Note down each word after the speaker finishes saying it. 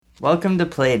Welcome to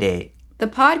Playdate, the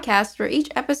podcast where each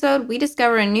episode we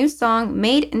discover a new song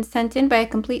made and sent in by a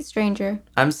complete stranger.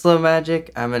 I'm Slow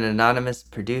Magic. I'm an anonymous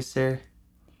producer.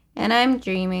 And I'm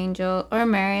Dream Angel, or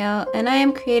Mariel, and I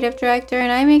am creative director,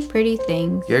 and I make pretty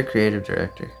things. You're creative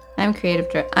director. I am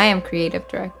creative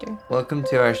director. Welcome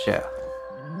to our show.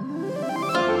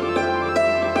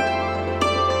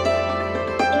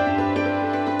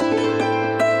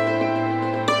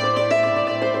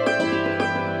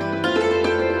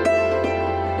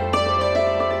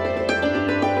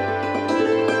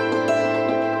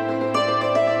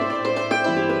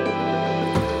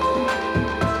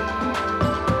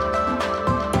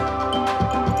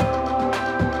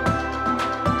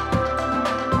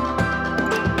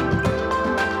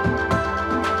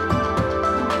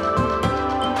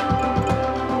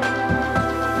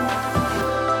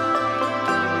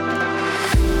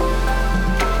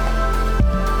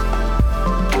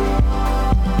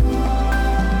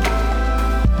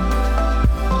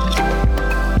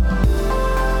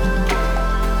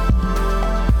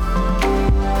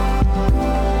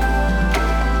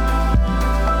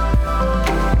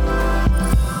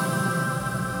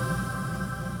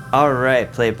 All right,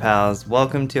 Play Pals,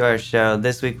 welcome to our show.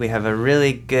 This week we have a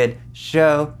really good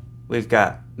show. We've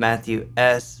got Matthew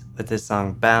S. with his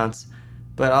song Bounce,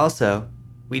 but also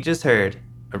we just heard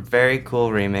a very cool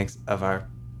remix of our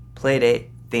Playdate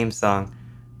theme song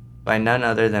by none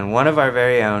other than one of our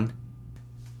very own,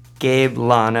 Gabe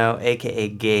Lano, aka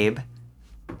Gabe.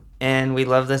 And we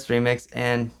love this remix,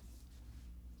 and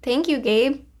Thank you,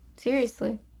 Gabe.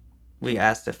 Seriously. we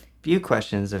asked a few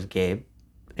questions of Gabe,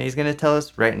 and he's going to tell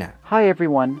us right now. Hi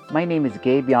everyone, my name is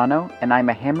Gabe Yano, and I'm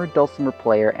a hammered dulcimer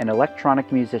player and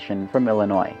electronic musician from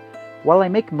Illinois. While I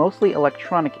make mostly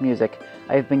electronic music,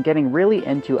 I have been getting really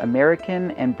into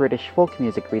American and British folk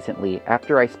music recently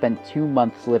after I spent 2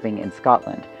 months living in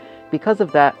Scotland. Because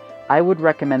of that, I would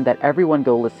recommend that everyone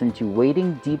go listen to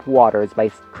Wading Deep Waters by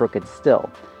Crooked Still.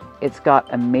 It's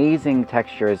got amazing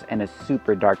textures and a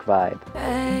super dark vibe. I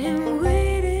am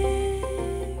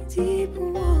wading deep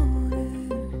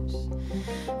waters,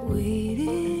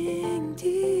 wading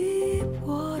deep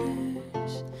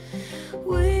waters,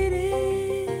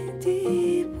 wading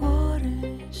deep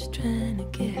waters, trying to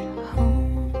get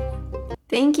home.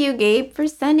 Thank you, Gabe, for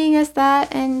sending us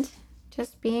that and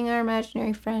just being our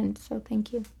imaginary friend. So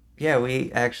thank you. Yeah,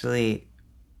 we actually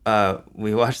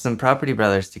we watched some Property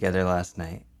Brothers together last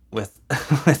night with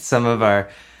with some of our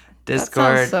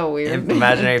Discord so weird.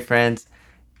 imaginary friends.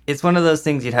 It's one of those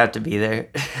things you'd have to be there.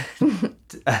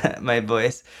 My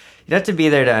voice. You'd have to be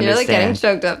there to You're understand. like getting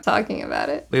choked up talking about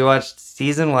it. We watched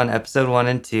season 1, episode 1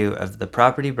 and 2 of the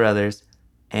Property Brothers,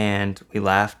 and we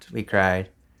laughed, we cried.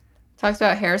 Talks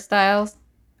about hairstyles.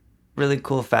 Really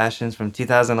cool fashions from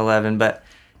 2011, but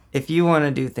if you want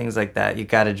to do things like that, you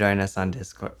got to join us on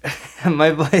Discord.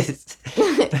 My voice.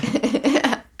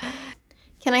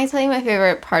 Can I tell you my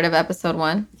favorite part of episode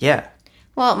 1? Yeah.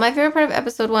 Well, my favorite part of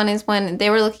episode 1 is when they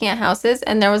were looking at houses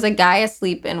and there was a guy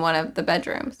asleep in one of the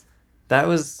bedrooms. That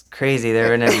was crazy. They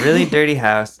were in a really dirty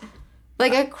house.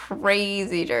 Like a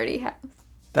crazy dirty house.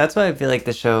 That's why I feel like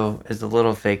the show is a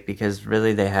little fake, because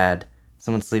really they had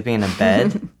someone sleeping in a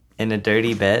bed, in a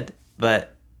dirty bed.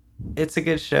 But it's a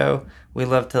good show. We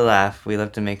love to laugh. We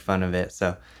love to make fun of it.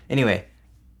 So anyway,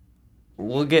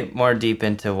 we'll get more deep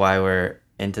into why we're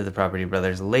into the Property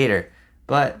Brothers later.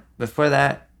 But before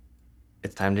that,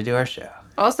 it's time to do our show.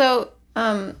 Also,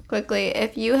 quickly,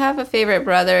 if you have a favorite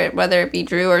brother, whether it be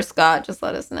Drew or Scott, just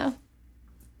let us know.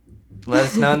 Let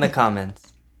us know in the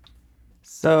comments.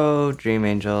 So, Dream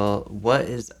Angel, what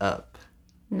is up?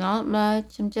 Not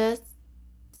much. I'm just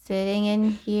sitting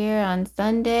in here on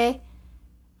Sunday.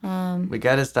 We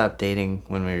gotta stop dating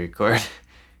when we record,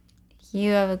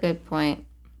 You have a good point.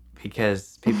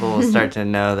 because people will start to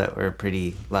know that we're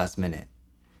pretty last minute.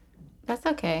 That's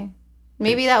okay.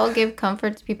 Maybe that will give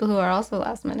comfort to people who are also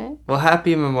last minute. Well,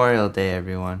 happy Memorial Day,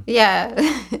 everyone. Yeah.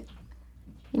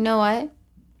 You know what?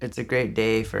 It's a great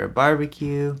day for a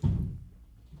barbecue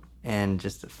and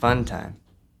just a fun time.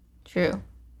 True.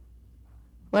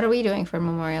 What are we doing for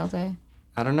Memorial Day?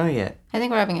 I don't know yet. I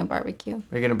think we're having a barbecue.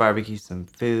 We're gonna barbecue some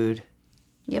food,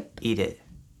 Yep. eat it.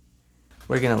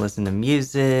 We're gonna listen to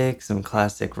music, some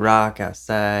classic rock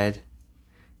outside,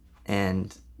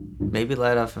 and maybe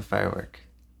light off a firework.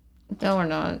 No, we're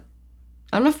not.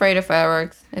 I'm afraid of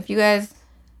fireworks. If you guys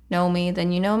know me,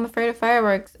 then you know I'm afraid of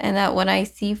fireworks. And that when I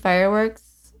see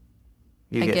fireworks,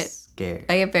 You I get get- scared.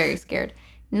 I get very scared.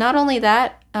 Not only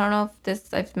that, I don't know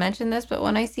if I've mentioned this, but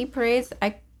when I see parades,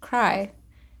 I cry.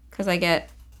 Because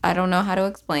I don't know how to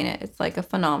explain it. It's like a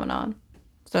phenomenon.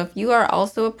 So if you are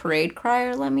also a parade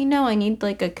crier, let me know. I need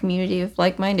like a community of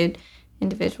like-minded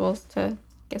individuals to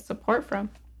get support from.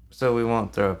 So we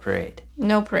won't throw a parade.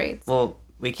 No parades. Well,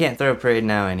 we can't throw a parade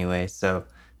now anyway, so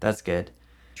that's good.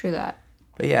 True that.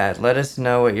 But yeah, let us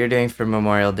know what you're doing for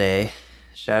Memorial Day.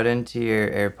 Shout into your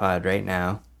AirPod right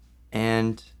now,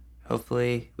 and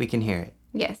hopefully we can hear it.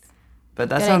 Yes. But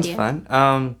that Good sounds idea. fun.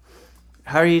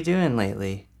 How are you doing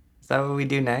lately? Is that what we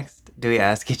do next? Do we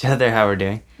ask each other how we're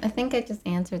doing? I think I just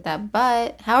answered that,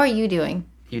 but how are you doing?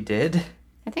 You did?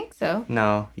 I think so.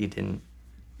 No, you didn't.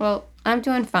 Well, I'm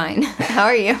doing fine. How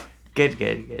are you? Good,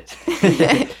 good,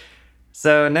 good.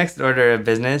 So next order of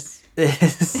business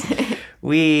is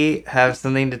we have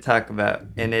something to talk about,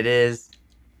 and it is,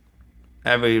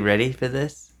 are we ready for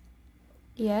this?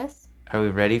 Yes. Are we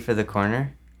ready for the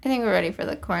corner? I think we're ready for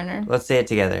the corner. Let's say it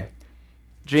together.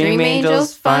 Dream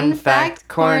Angel's Fun Fact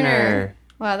Corner.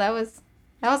 Wow, that was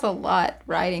a lot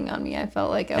riding on me. I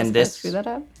felt like I was And going to this- screw that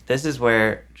up. This is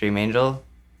where Dream Angel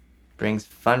brings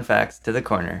fun facts to the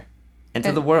corner and to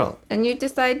And- the world. And you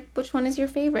decide which one is your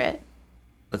favorite.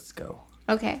 Let's go.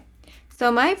 Okay.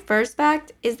 So my first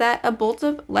fact is that a bolt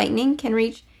of lightning can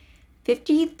reach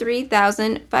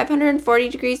 53,540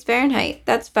 degrees Fahrenheit.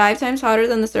 That's 5 times hotter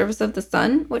than the surface of the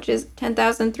sun, which is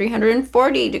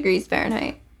 10,340 degrees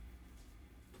Fahrenheit.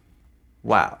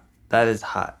 Wow, that is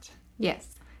hot. Yes.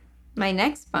 My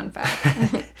next fun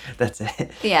fact. That's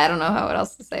it. Yeah, I don't know what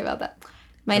else to say about that.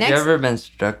 My Have next you ever been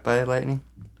struck by lightning?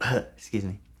 Excuse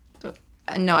me.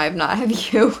 No, I have not. Have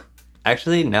you?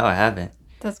 Actually, no, I haven't.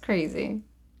 That's crazy.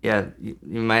 Yeah, you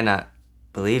might not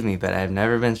believe me, but I've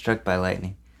never been struck by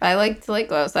lightning. I like to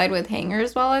go outside with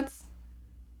hangers while it's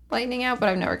lightning out, but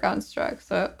I've never gotten struck.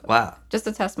 So Wow, just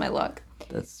to test my luck.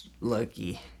 that's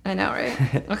lucky. I know,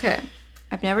 right? Okay.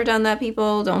 I've never done that,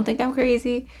 people. Don't think I'm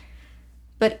crazy.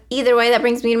 But either way, that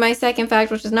brings me to my second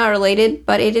fact, which is not related,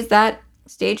 but it is that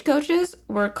stagecoaches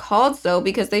were called so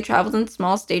because they traveled in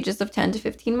small stages of 10 to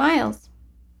 15 miles.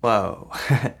 Whoa,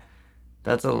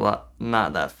 that's a lot,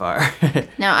 not that far.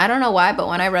 Now, I don't know why, but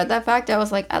when I read that fact, I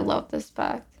was like, I love this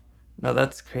fact. No,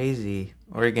 that's crazy.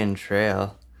 Oregon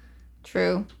Trail.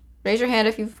 True. Raise your hand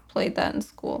if you've played that in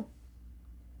school.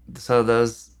 So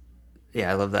those, yeah,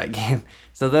 I love that game.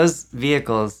 So those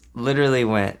vehicles literally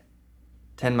went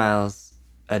 10 miles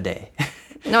a day.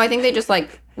 No, I think they just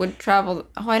would travel.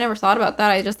 Oh, I never thought about that.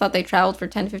 I just thought they traveled for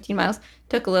 10 to 15 miles,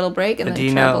 took a little break, and But then do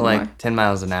you know, traveled like, more. 10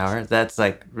 miles an hour? That's,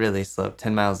 like, really slow.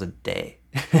 10 miles a day.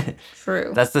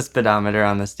 True. That's the speedometer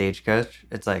on the stagecoach.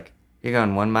 It's like, you're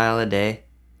going 1 mile a day.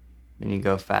 When you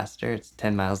go faster, it's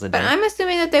 10 miles a day. But I'm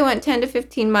assuming that they went 10 to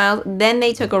 15 miles, then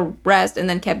they took a rest, and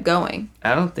then kept going.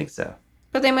 I don't think so.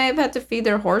 But they might have had to feed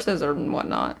their horses or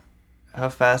whatnot. How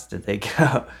fast did they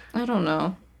go? I don't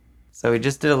know. So we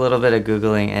just did a little bit of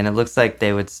Googling, and it looks like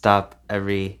they would stop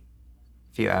every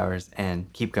few hours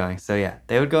and keep going. So yeah,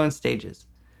 they would go in stages.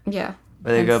 Yeah.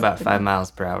 Where they go And about speed- 5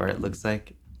 miles per hour, it looks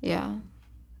like. Yeah.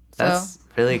 That's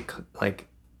really, like,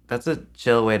 that's a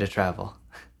chill way to travel.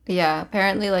 Yeah,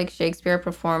 apparently Shakespeare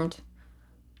performed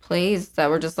plays that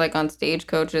were just on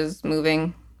stagecoaches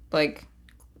moving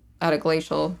at a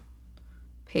glacial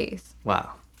pace.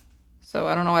 Wow. So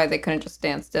I don't know why they couldn't just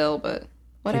stand still, but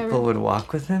whatever. People would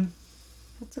walk with him?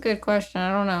 That's a good question.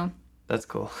 I don't know. That's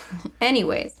cool.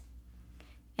 Anyways,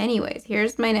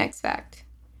 here's my next fact.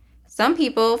 Some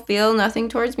people feel nothing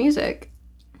towards music.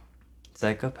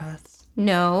 Psychopaths?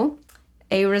 No.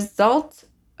 A result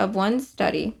of one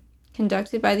study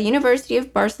conducted by the University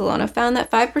of Barcelona found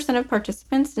that 5% of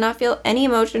participants did not feel any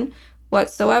emotion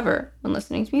whatsoever when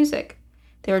listening to music.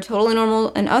 They were totally normal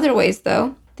in other ways,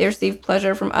 though. They received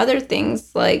pleasure from other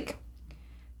things like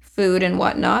food and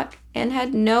whatnot and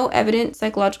had no evident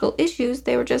psychological issues.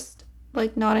 They were just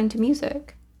not into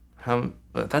music.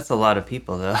 That's a lot of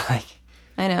people, though. Like,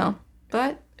 I know.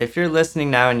 But if you're listening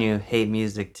now and you hate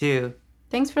music too,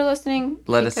 thanks for listening.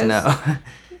 let us because know.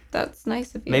 That's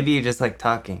nice of you. Maybe you just like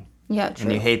talking Yeah, true.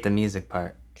 and you hate the music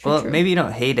part. True, Well, true. maybe you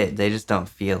don't hate it. They just don't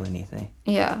feel anything.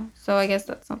 Yeah, so I guess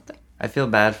that's something. I feel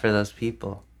bad for those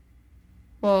people.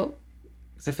 Well,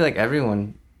 Because I feel like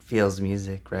everyone feels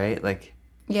music, right? Like,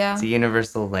 yeah, it's a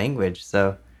universal language.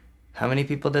 So, how many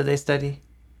people did they study?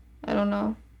 I don't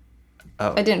know.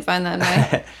 Oh. I didn't find that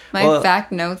in my Well,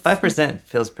 fact notes. 5%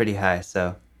 feels pretty high.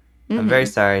 So, I'm very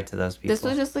sorry to those people. This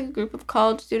was just a group of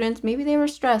college students. Maybe they were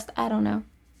stressed. I don't know.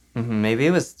 Maybe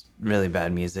it was really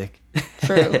bad music.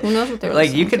 True. Who knows what they were Like,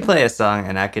 you listening could to. play a song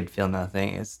and I could feel nothing.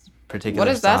 It's a particular What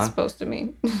is song. that supposed to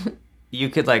mean? You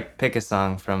could, pick a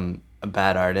song from a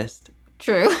bad artist.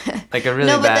 True. Like a really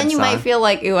no, but bad then you song. might feel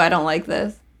like, ooh, I don't like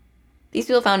this. These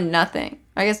people found nothing.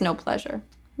 I guess no pleasure.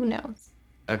 Who knows?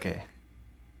 Okay.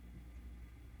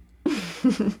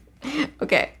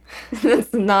 Okay,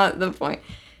 that's not the point.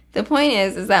 The point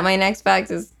is that my next fact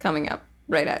is coming up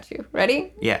right at you.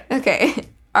 Ready? Yeah. Okay.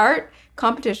 Art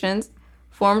competitions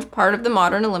formed part of the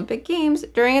modern Olympic Games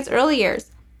during its early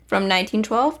years. From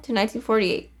 1912 to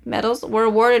 1948, medals were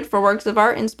awarded for works of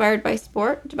art inspired by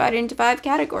sport, divided into 5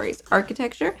 categories: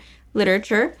 architecture,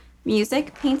 literature,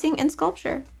 music, painting, and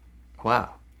sculpture.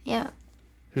 Wow. Yeah,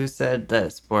 Who said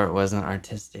that sport wasn't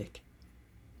artistic?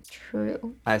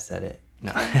 true. I said it.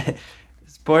 No.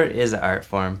 Sport is an art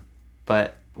form,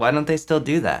 but why don't they still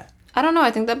do that? I don't know.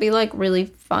 I think that'd be like really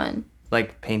fun.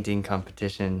 Like painting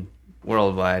competition,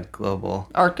 worldwide, global,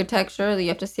 Architecture, you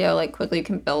have to see how like quickly you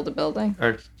can build a building.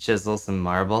 or chisel some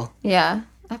marble. Yeah,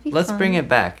 that'd be Let's fun. bring it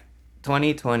back.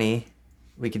 2020,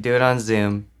 we could do it on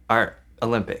Zoom. Art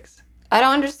Olympics. I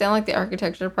don't understand like the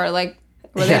architecture part. Like,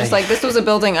 were they Yeah, just like, this was a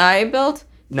building I built?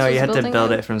 No, This you was had to building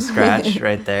build I- it from scratch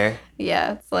right there.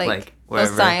 Yeah, it's like, Like, those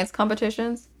wherever. science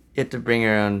competitions. You had to bring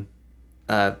your own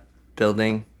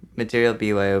building material,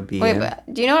 BYOB. Wait, but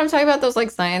do you know what I'm talking about? Those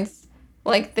like science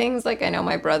like things. Like I know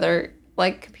my brother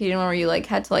like competed in one where you like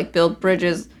had to like build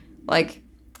bridges like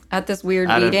at this weird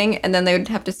Out of- meeting, and then they would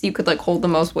have to see who could like hold the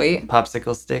most weight.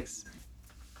 Popsicle sticks.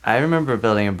 I remember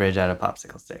building a bridge out of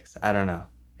popsicle sticks. I don't know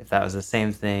if that was the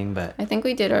same thing, but I think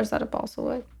we did ours out of balsa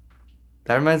wood.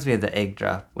 that reminds me of the egg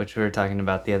drop, which we were talking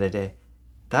about the other day.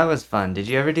 That was fun. Did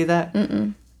you ever do that?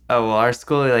 Mm-mm. Oh, well, our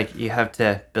school, like, you have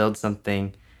to build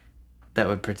something that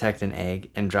would protect an egg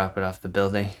and drop it off the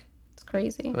building. It's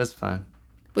crazy. It was fun.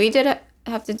 We did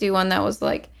have to do one that was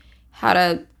like how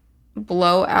to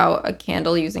blow out a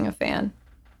candle using a fan,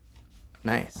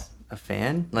 Nice. A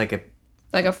fan? Like a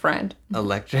like a friend.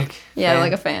 electric? Yeah, fan?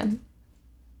 like a fan.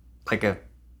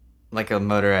 Like a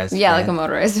motorized Yeah, fan. like a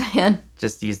motorized fan.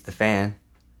 Just use the fan.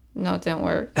 No, it didn't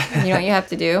work. You know what you have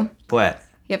to do? What?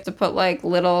 You have to put like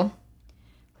little,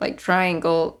 like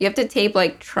triangle. You have to tape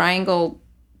like triangle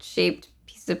shaped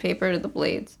pieces of paper to the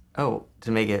blades. Oh,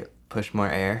 to make it push more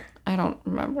air? I don't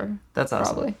remember. That's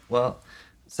awesome. Probably. Well,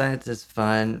 science is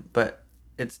fun, but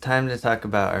it's time to talk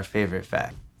about our favorite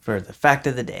fact for the fact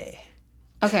of the day.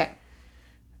 Okay.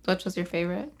 Which was your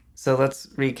favorite? So let's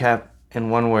recap in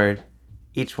one word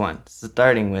each one,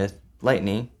 starting with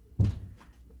lightning,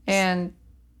 And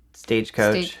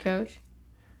stagecoach, stagecoach.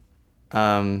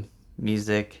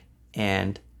 music,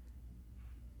 and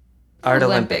art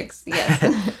Olympics.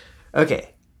 Yes.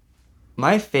 Okay,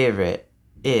 my favorite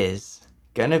is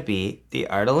gonna be the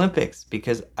art Olympics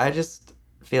because I just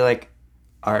feel like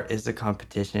art is a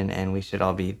competition and we should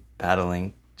all be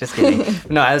battling. Just kidding.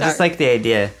 No, I just Dark. like the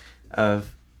idea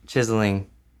of chiseling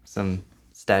some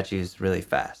statues really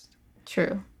fast.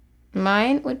 True.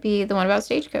 Mine would be the one about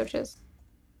stagecoaches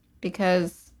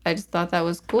because I just thought that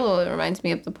was cool. It reminds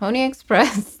me of the Pony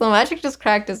Express. So Magic just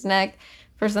cracked his neck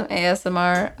for some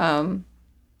ASMR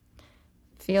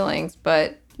feelings,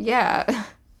 but yeah.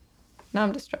 Now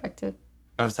I'm distracted.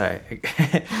 I'm sorry.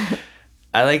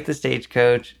 I like the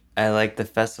stagecoach. I like the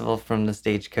festival from the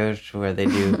stagecoach where they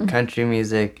do country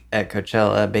music at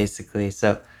Coachella, basically.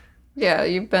 So Yeah,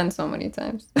 you've been so many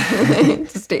times to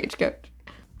stagecoach.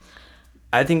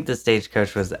 I think the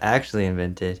stagecoach was actually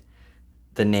invented,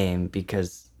 the name,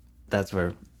 because that's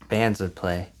where bands would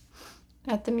play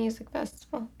At the music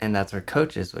festival. and that's where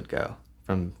coaches would go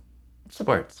from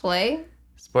sports. Play?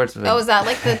 Sports would, Oh, is that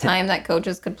like the time that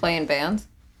coaches could play in bands?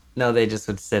 no, they just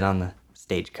would sit on the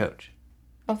stagecoach.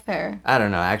 Oh, fair. I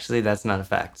don't know. Actually, that's not a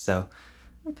fact. So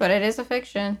But it is a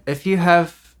fiction. if you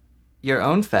have your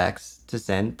own facts to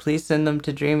send, please send them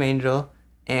to Dream Angel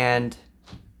and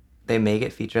they may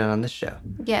get featured on the show.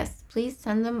 Yes, please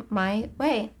send them my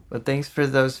way. But thanks for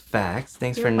those facts.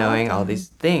 Thanks You're for knowing all welcome. these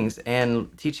things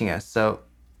and teaching us. So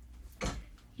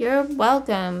You're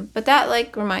welcome. But that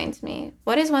like reminds me.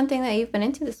 What is one thing that you've been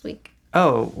into this week?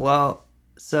 oh, well,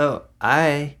 so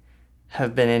I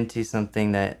have been into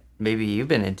something that maybe you've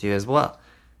been into as well.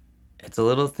 It's a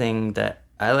little thing that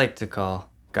I like to call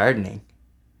gardening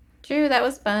True, that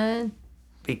was fun.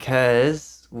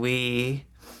 because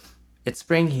it's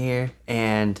spring here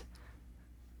and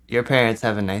your parents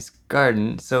have a nice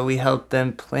garden, so we helped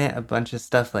them plant a bunch of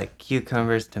stuff like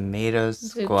cucumbers, tomatoes,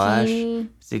 squash, Zucchini.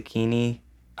 zucchini,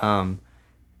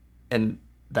 and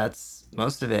that's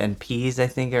most of it. And peas, I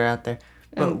think, are out there.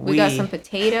 But And we got some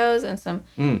potatoes and some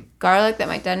Mm. garlic that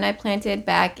my dad and I planted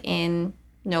back in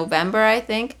November, I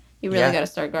think. You really Yeah. got to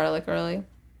start garlic early.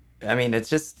 I mean,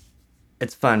 it's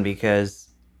fun because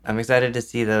I'm excited to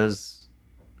see those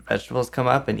vegetables come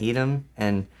up and eat them,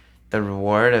 and the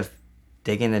reward of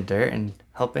digging the dirt and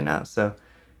helping out. So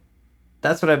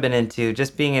that's what I've been into.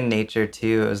 Just being in nature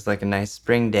too. It was like a nice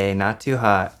spring day, not too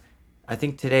hot. I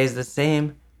think today's the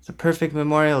same. It's a perfect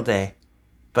Memorial Day.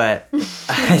 But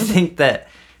I think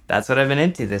that's what I've been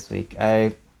into this week.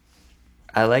 I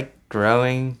like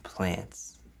growing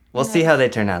plants. We'll see how they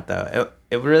turn out, though.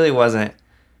 It really wasn't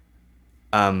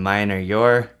mine or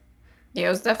your Yeah, it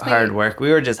was definitely hard work.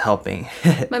 We were just helping.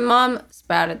 My mom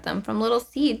sprouted them from little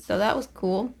seeds, so that was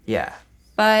cool. Yeah.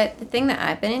 But the thing that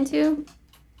I've been into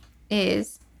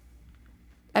is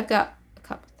I've got a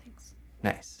couple things.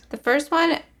 Nice. The first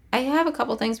one, I have a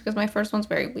couple things because my first one's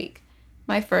very weak.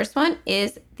 My first one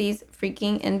is these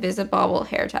freaking Invisibobble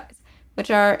hair ties,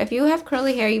 which are, if you have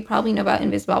curly hair, you probably know about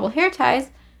Invisibobble hair ties,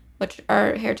 which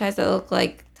are hair ties that look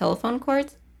like telephone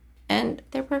cords, and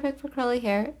they're perfect for curly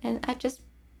hair, and I've just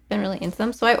been really into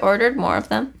them. So I ordered more of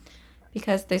them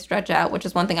because they stretch out, which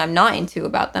is one thing I'm not into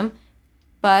about them.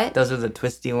 But Those are the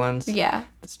twisty ones? yeah,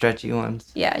 The stretchy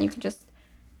ones? yeah, you can just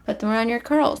put them around your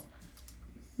curls.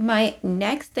 My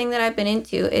next thing that I've been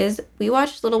into is we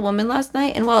watched Little Woman last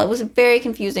night, and while it was a very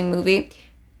confusing movie,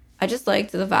 I just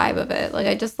liked the vibe of it. Like,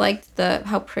 I just liked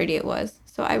how pretty it was.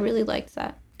 So I really liked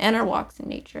that. And our walks in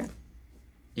nature.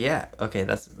 Yeah. Okay.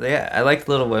 I liked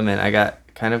Little Women. I got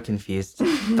kind of confused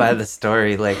by the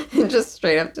story. Like, Just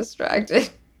straight up distracted.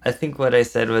 I think what I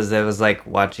said was it was like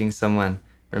watching someone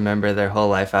remember their whole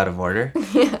life out of order.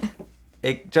 Yeah.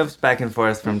 It jumps back and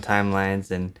forth from timelines,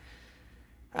 and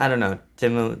I don't know.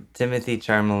 Timothy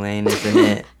Charmelaine is in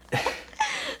it.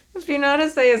 If you know how to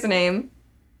say his name,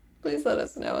 please let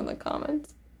us know in the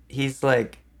comments. He's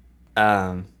like,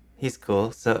 he's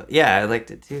cool. So yeah, I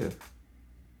liked it too.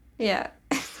 Yeah.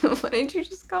 What did you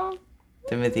just call him?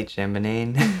 Timothy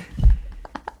Chalamet.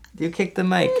 You kicked the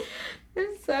mic.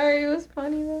 I'm sorry, it was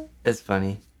funny though. It's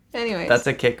funny. Anyways. That's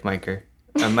a kick micer.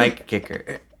 A mic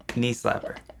kicker. Knee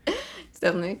slapper. It's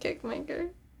definitely a kick maker.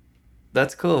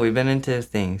 That's cool. We've been into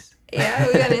things. Yeah,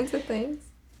 we got into things.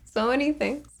 So many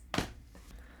things.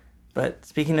 But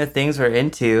speaking of things we're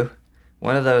into,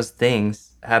 one of those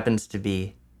things happens to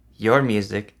be your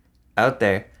music out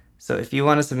there. So if you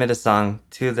want to submit a song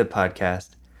to the podcast,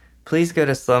 please go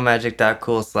to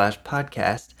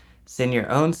slowmagic.cool/podcast. Send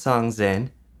your own songs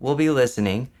in. We'll be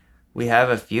listening. We have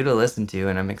a few to listen to,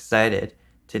 and I'm excited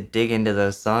to dig into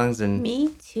those songs, and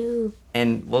Me too.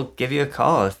 we'll give you a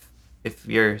call if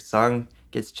your song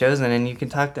gets chosen, and you can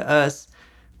talk to us,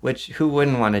 which who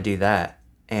wouldn't want to do that?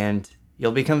 And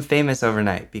you'll become famous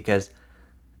overnight, because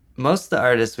most of the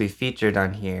artists we featured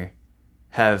on here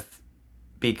have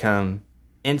become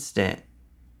instant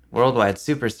worldwide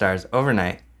superstars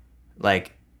overnight.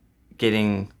 Like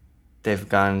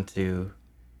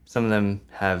some of them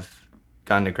have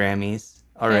gone to Grammys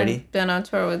already. And been on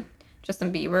tour with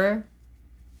Justin Bieber.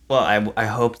 Well, I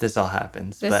hope this all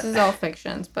happens. This is all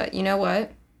fictions, but you know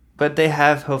what? But they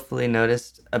have hopefully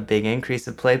noticed a big increase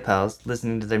of Play Pals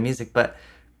listening to their music. But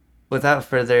without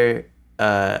further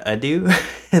ado,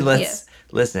 let's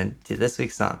listen to this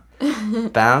week's song,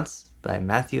 Bounce by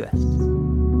Matthew S.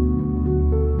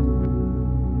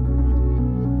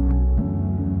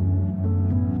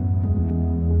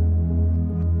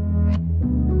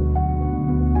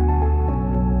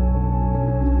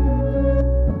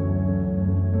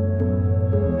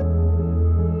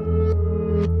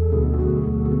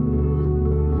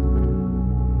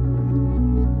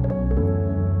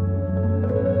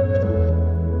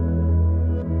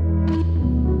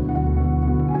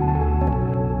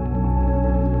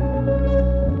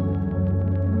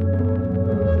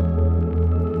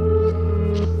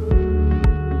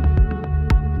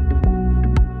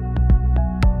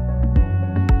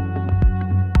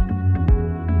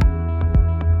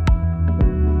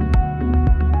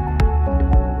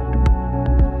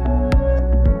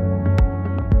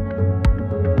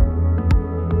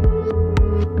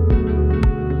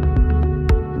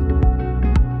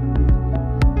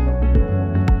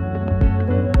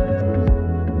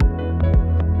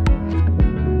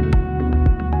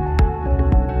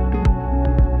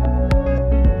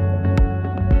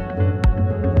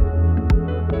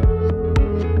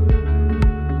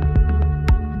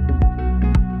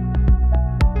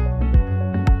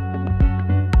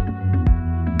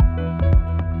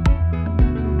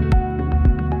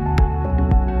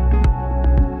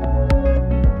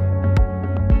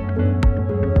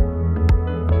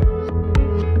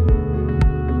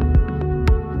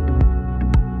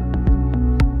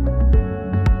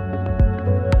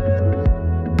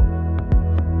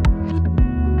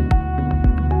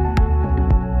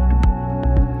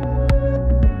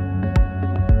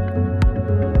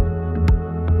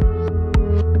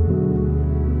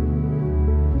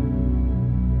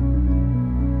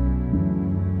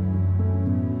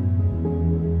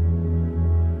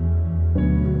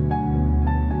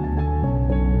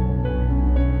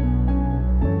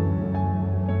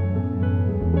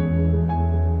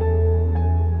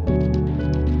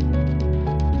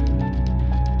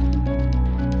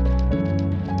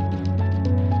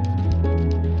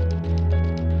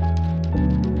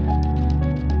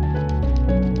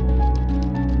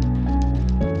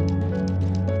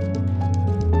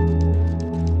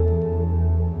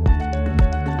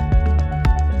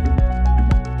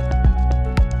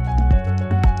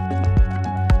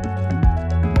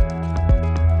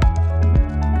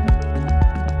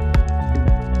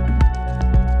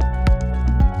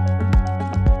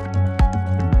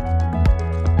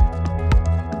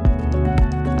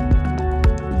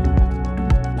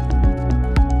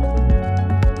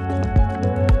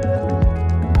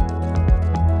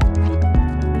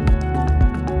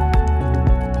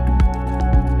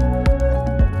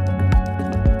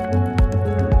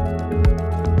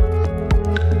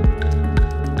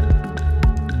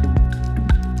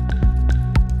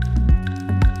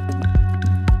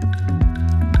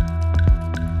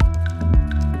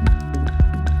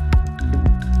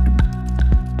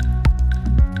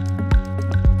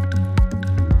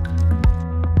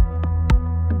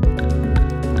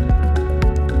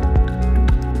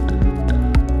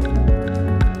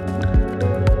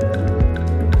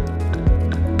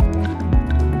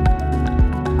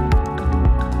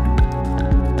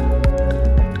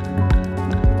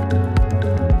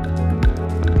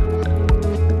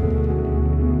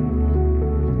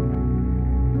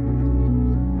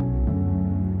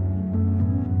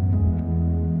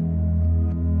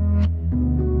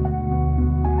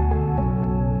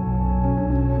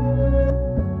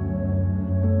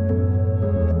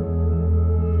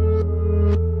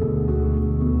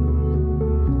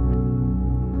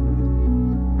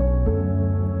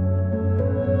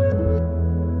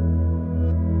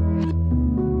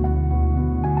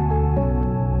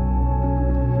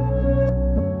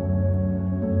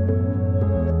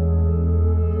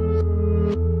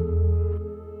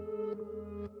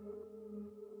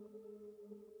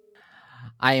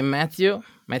 I'm Matthew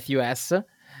S,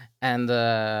 and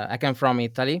I come from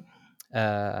Italy,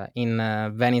 in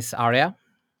Venice area,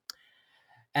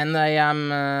 and I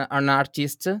am an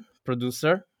artist,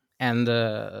 producer, and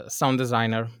sound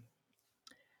designer.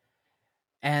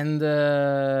 And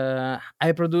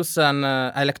I produce an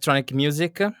electronic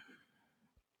music.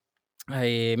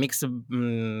 I mix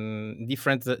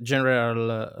different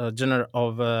genre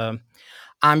of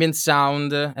ambient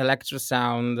sound, electro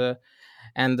sound,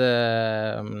 and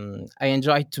I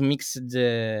enjoy to mix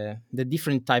the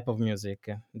different type of music,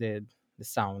 the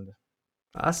sound.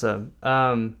 Awesome.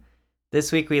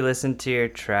 This week we listened to your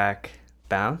track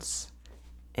Bounce,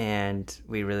 and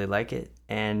we really like it.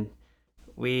 And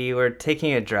we were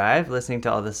taking a drive listening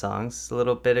to all the songs a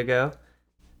little bit ago,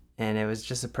 and it was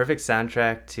just a perfect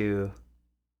soundtrack to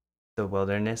the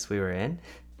wilderness we were in.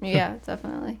 Yeah,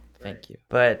 definitely. Thank you.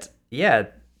 But yeah,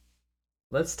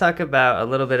 let's talk about a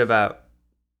little bit about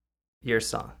your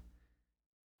song.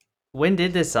 When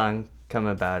did this song come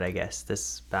about, I guess,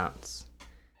 this Bounce?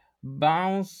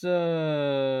 Bounce.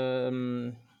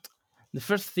 The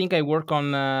first thing I work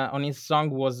on his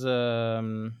song was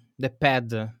the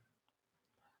pad.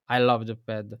 I love the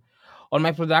pad. All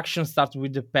my production starts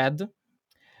with the pad,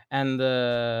 and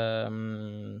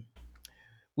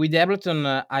with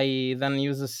Ableton, I then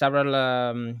use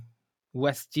several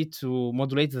UST to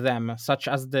modulate them, such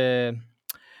as the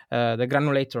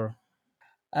granulator.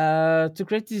 To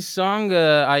create this song,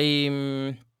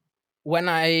 when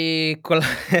I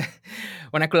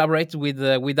when I collaborate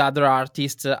with other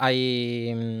artists, I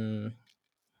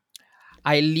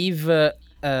leave the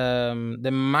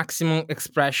maximum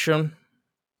expression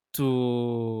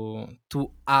to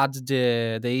add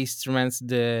the instruments,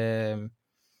 the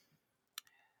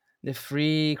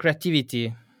free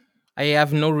creativity. I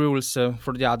have no rules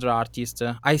for the other artist.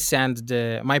 I send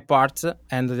my part,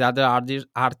 and the other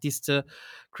artist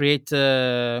create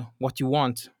what you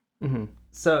want. Mm-hmm.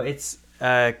 So it's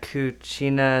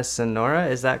Cucina Sonora,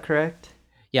 is that correct?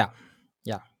 Yeah,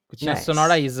 yeah. Cucina Nice.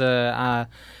 Sonora is an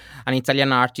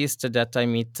Italian artist that I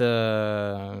met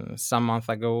some month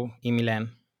ago in Milan.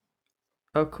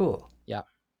 Oh, cool. Yeah,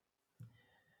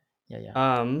 yeah,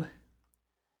 yeah.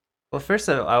 Well, first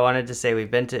I wanted to say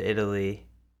we've been to Italy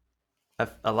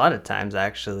a lot of times,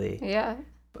 actually. Yeah.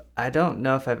 But I don't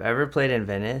know if I've ever played in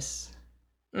Venice,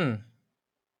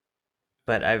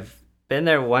 but I've been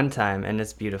there one time, and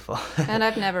it's beautiful. And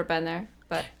I've never been there,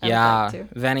 but I would Yeah, like to.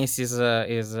 Venice is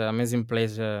an amazing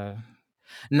place.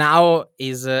 Now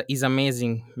is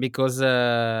amazing because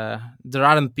there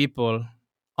aren't people,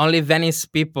 only Venice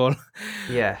people.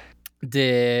 Yeah.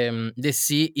 The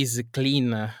sea is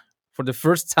clean for the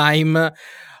first time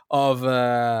of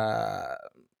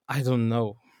I don't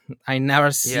know. I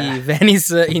never see Yeah. Venice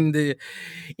in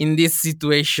this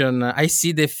situation. I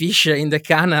see the fish in the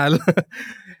canal,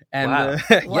 and Wow.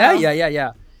 Wow.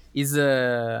 yeah. Is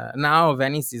now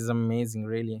Venice is amazing,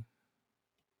 really.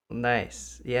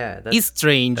 Nice. Yeah. It's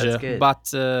strange, that's good. but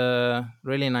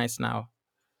really nice now.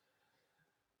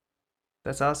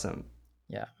 That's awesome.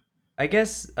 Yeah. I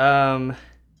guess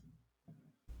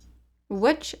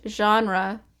Which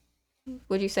genre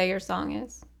would you say your song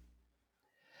is?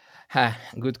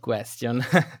 Good question.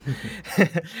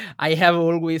 I have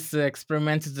always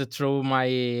experimented through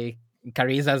my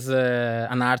careers as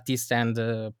an artist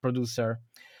and producer.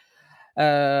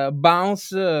 Bounce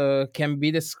can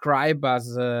be described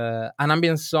as an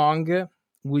ambient song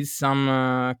with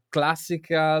some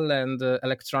classical and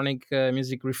electronic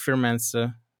music refinements.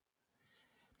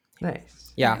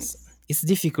 nice. Yes, Nice. it's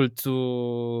difficult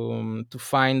to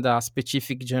find a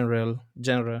specific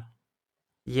genre.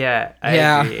 Yeah, I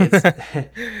Yeah. agree.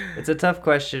 It's a tough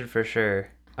question for sure.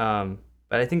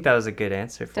 But I think that was a good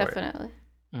answer for Definitely.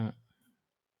 Mm.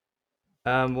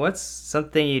 it. What's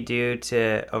something you do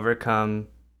to overcome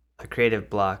a creative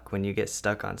block when you get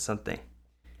stuck on something?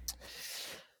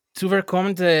 To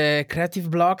overcome the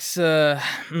creative blocks, I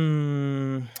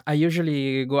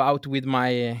usually go out with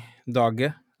my dog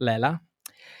Lela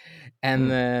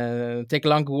and take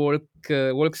long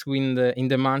walks in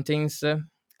the mountains,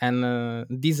 and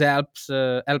this help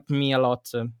me a lot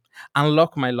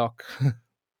unlock my lock.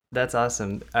 That's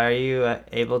awesome. Are you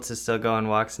able to still go on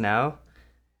walks now?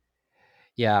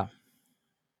 Yeah,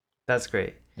 That's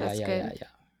great. That's good. yeah.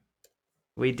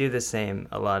 We do the same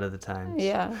a lot of the times.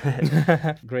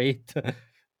 Yeah. Great.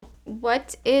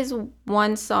 What is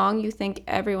one song you think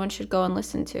everyone should go and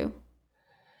listen to?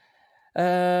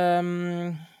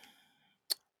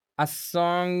 A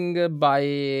song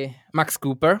by Max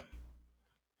Cooper,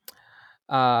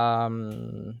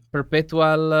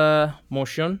 Perpetual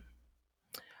Motion.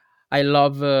 I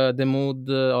love the mood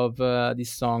of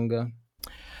this song.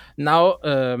 Now,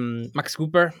 Max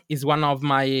Cooper is one of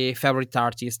my favorite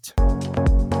artists.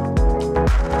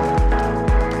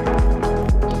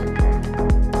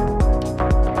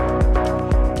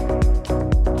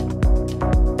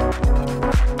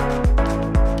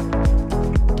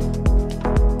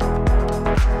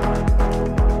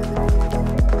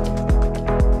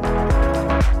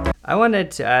 I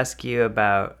wanted to ask you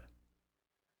about,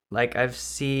 like, I've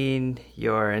seen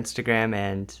your Instagram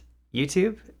and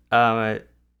YouTube a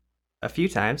few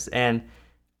times, and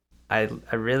I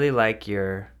really like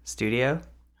your studio.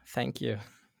 Thank you.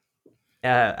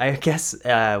 I guess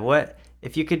what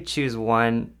if you could choose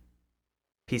one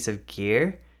piece of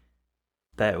gear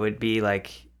that would be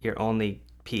like your only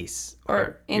piece Or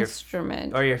your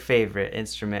instrument. or your favorite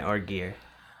instrument or gear?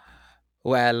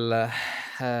 Well,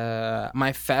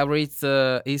 my favorite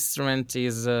instrument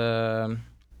is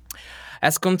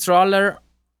as controller,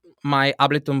 my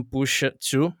Ableton Push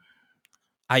 2.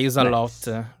 I use a lot,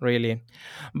 Nice. really.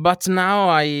 But now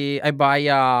I buy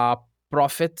a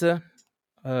Prophet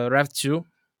Rev 2.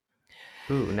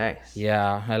 Ooh, nice.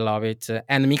 Yeah, I love it.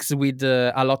 And mixed with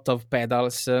a lot of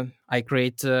pedals, I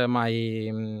create my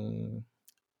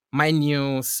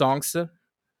new songs,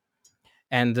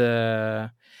 and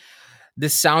the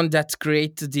sound that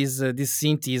create this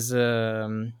synth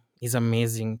is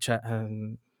amazing.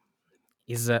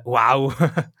 Is wow,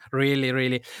 really,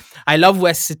 really. I love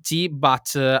OST,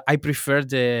 but I prefer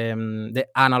the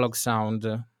analog sound.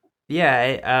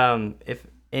 Yeah, if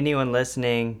anyone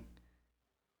listening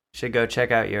should go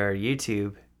check out your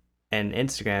YouTube and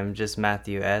Instagram, just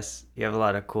Matthew S. You have a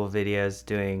lot of cool videos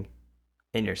doing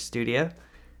in your studio.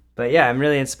 But yeah, I'm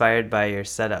really inspired by your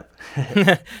setup.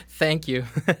 Thank you.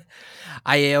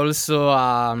 I also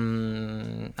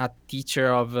a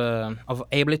teacher of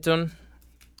Ableton,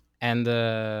 and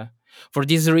for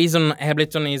this reason,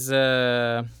 Ableton is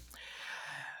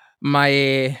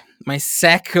my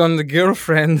second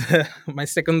girlfriend, my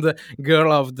second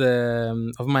girl of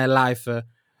my life.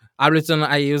 Ableton,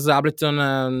 I use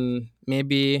Ableton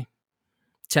maybe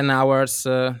 10 hours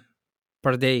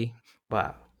per day.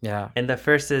 Wow. Yeah. And the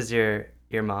first is your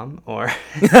mom, or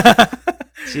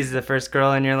she's the first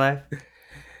girl in your life?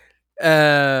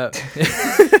 uh,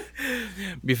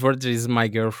 Before there is my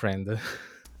girlfriend.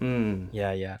 Hmm.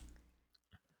 Yeah, yeah.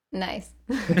 Nice.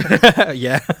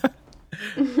 Yeah.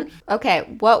 Okay,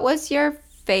 what was your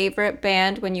favorite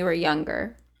band when you were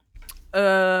younger?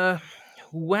 Uh,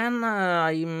 when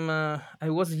I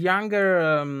was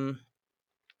younger,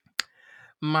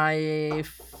 my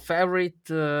favorite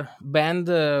band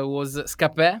was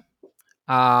Scapé,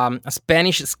 a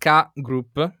Spanish ska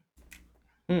group.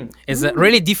 Hmm. It's a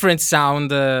really different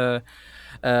sound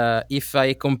if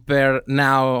I compare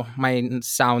now my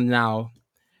sound now.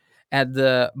 And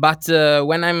but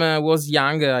when I was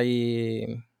young,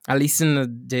 I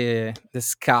listened the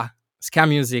ska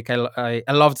music. I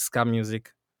loved ska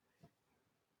music.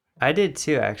 I did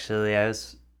too, actually. I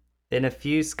was in a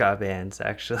few ska bands,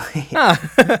 actually. Ah.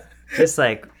 Just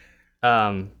like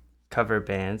cover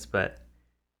bands, but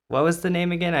what was the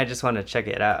name again? I just want to check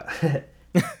it out.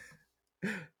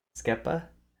 Skepa?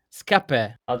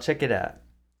 Scapé. I'll check it out.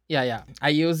 Yeah, yeah. I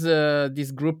use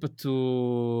this group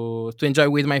to enjoy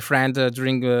with my friend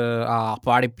during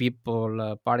party.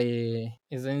 People party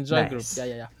is an enjoy group. Nice. Yeah,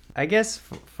 yeah, yeah. I guess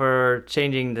for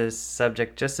changing this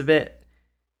subject just a bit,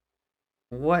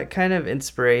 what kind of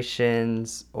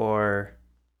inspirations or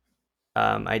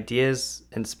ideas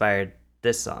inspired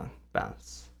this song,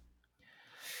 Bounce?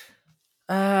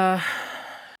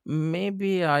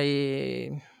 Maybe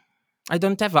I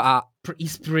don't have a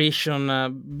inspiration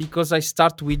because I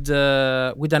start with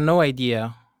a no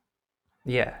idea,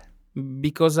 Yeah.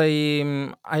 because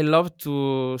I love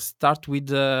to start with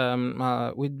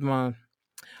my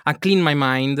I clean my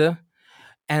mind,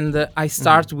 and I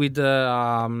start with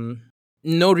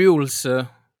no rules.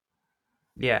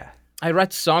 Yeah. I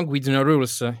write song with no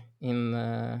rules. I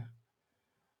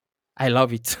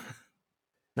love it.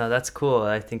 No, that's cool.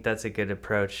 I think that's a good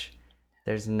approach.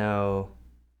 There's no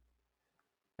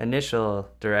initial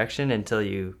direction until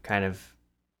you kind of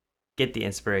get the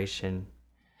inspiration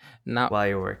now while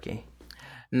you're working.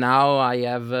 now I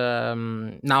have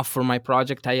now for my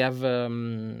project I have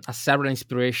a several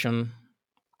inspiration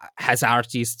as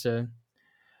artist.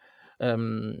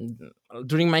 Um,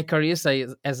 During my career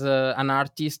as an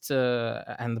artist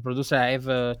and producer, I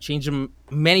have changed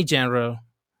many genre.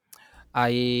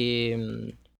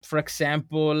 For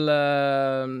example,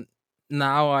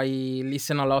 now I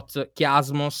listen a lot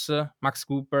Chiasmos, Max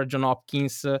Cooper, John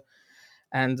Hopkins,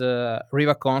 and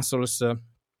Riva Consoles.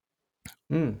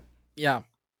 Mm. Yeah,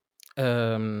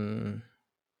 um,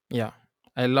 yeah.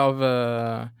 I love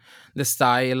the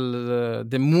style,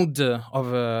 the mood of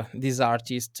this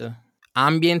artist.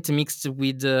 Ambient mixed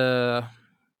with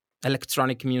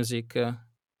electronic music.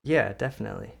 Yeah,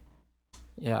 definitely.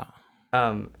 Yeah.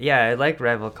 Yeah, I like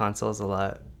Rival Consoles a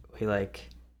lot. We like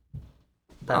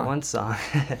that Ah. one song.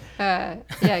 Yeah,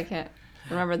 I can't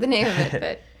remember the name of it,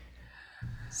 but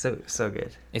so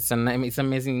good. It's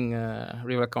amazing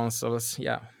river consoles.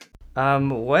 Yeah.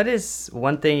 What is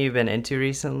one thing you've been into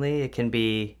recently? It can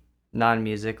be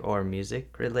non-music or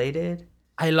music related.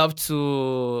 I love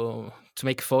to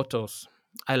make photos.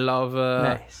 I love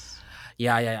Nice.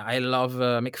 yeah. I love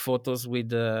make photos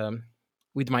with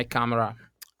my camera.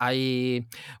 I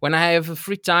When I have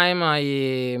free time,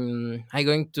 I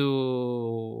going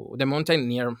to the mountain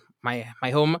near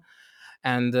my home,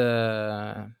 and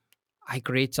I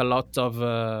create a lot of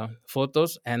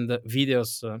photos and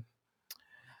videos,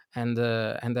 and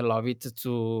I love it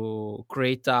to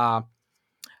create um,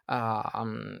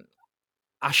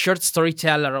 a short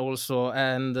storyteller also,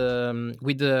 and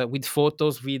with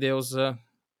photos, videos,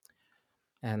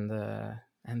 and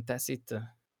that's it.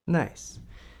 Nice.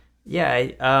 Yeah,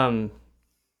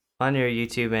 on your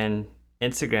YouTube and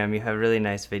Instagram, you have really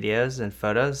nice videos and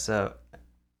photos, so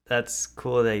that's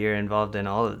cool that you're involved in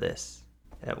all of this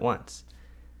at once.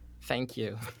 Thank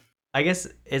you. I guess,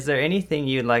 is there anything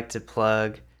you'd like to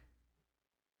plug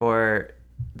for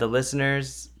the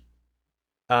listeners?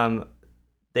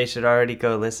 They should already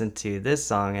go listen to this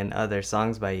song and other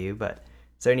songs by you, but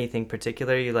is there anything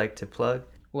particular you like to plug?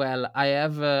 Well, I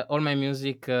have all my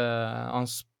music on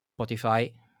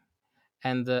Spotify,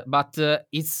 and but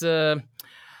it's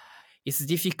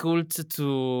difficult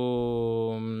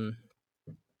to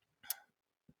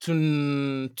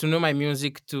know my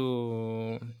music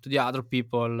to the other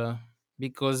people,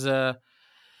 because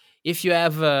if you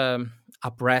have a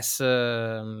press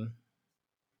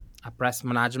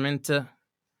management,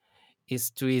 it's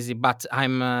too easy. But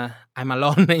I'm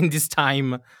alone in this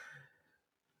time.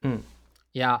 Mm.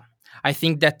 Yeah, I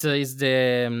think that is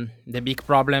the big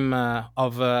problem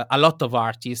of a lot of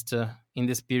artists in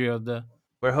this period.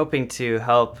 We're hoping to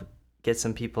help get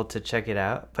some people to check it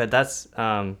out, but that's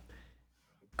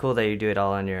cool that you do it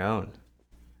all on your own.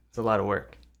 It's a lot of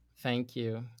work. Thank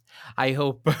you. I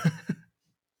hope.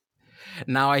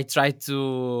 Now I try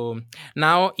to.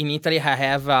 Now in Italy, I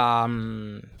have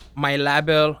my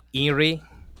label INRI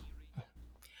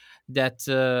that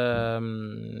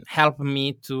help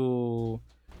me to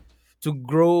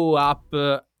grow up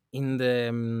in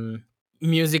the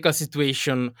musical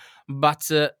situation, but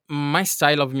my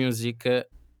style of music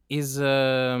is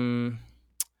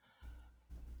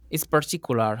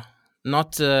particular,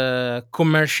 not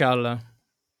commercial,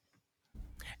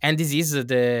 and this is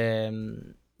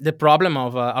the problem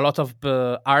of a lot of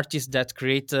artists that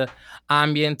create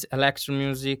ambient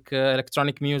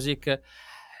electronic music.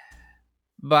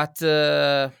 But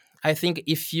I think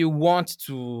if you want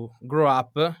to grow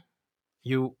up,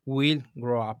 you will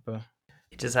grow up.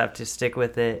 You just have to stick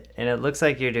with it, and it looks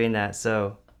like you're doing that,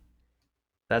 so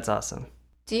that's awesome.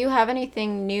 do you have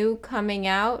anything new coming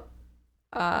out?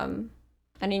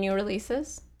 Any new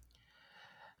releases?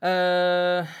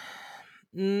 No,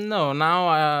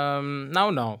 now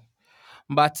no.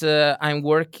 But I'm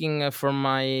working for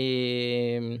my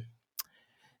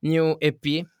new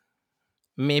EP,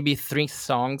 maybe 3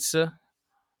 songs,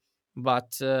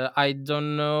 but I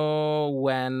don't know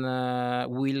when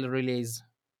we'll release.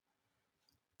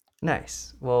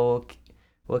 Nice. Well,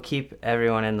 we'll keep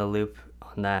everyone in the loop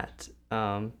on that.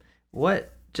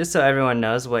 What? Just so everyone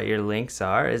knows what your links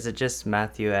are, is it just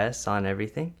Matthew S on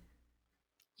everything?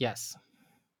 Yes.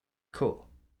 Cool.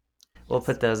 We'll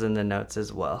put those in the notes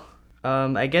as well.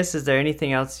 I guess, is there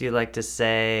anything else you'd like to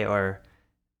say, or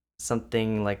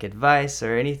something like advice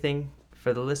or anything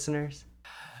for the listeners?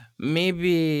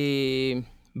 Maybe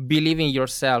believe in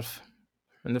yourself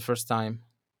in the first time,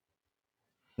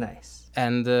 Nice.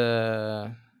 and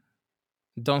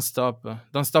don't stop.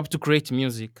 Don't stop to create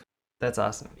music. That's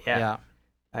awesome. Yeah, Yeah.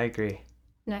 I agree.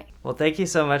 Nice. Well, thank you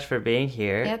so much for being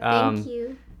here. Yeah, thank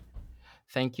you.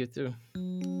 Thank you too.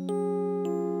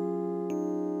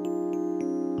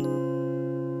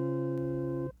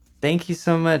 Thank you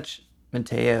so much,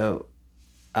 Matteo,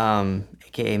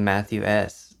 aka Matthew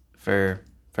S, for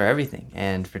everything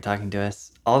and for talking to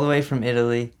us all the way from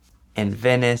Italy and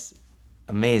Venice.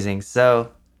 Amazing.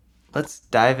 So let's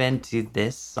dive into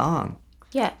this song.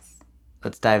 Yes.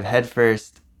 Let's dive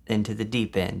headfirst into the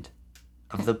deep end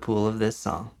of the pool of this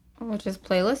song. Which is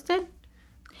playlisted.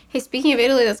 Hey, speaking of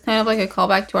Italy, that's kind of like a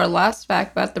callback to our last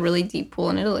fact about the really deep pool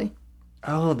in Italy.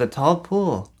 Oh, the tall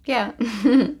pool. Yeah.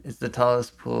 It's the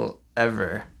tallest pool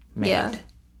ever made. Yeah.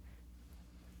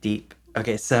 deep.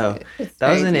 Okay, so It's that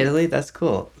was very in deep. Italy. That's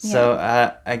cool. So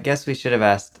I guess we should have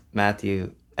asked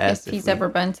Matthew S. If he's ever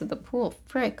been to the pool,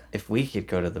 frick. if we could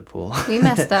go to the pool. We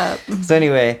messed up. So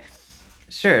anyway,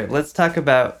 sure. Let's talk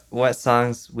about what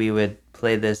songs we would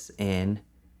play this in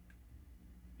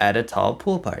at a tall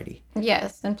pool party.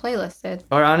 Yes, and playlisted.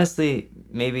 Or honestly,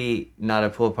 maybe not a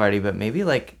pool party, but maybe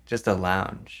like just a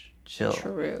lounge, chill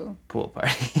True. pool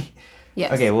party.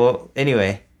 Yes. Okay, well,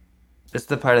 anyway, this is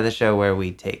the part of the show where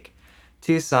we take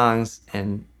 2 songs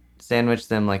and sandwich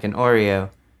them like an Oreo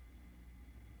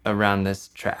around this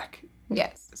track.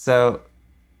 Yes. So,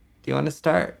 do you want to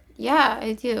start? Yeah,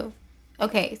 I do.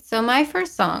 Okay, so my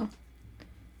first song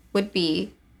would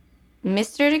be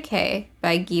Mr. Decay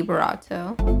by Guy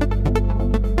Barato.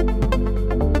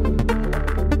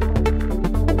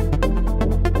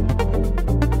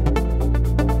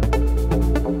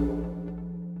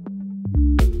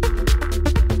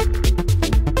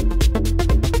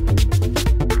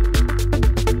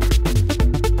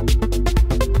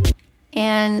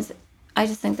 And I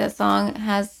just think that song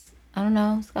has, I don't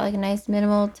know, it's got like a nice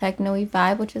minimal techno-y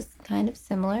vibe, which is kind of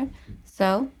similar.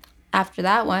 So after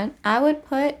that one, I would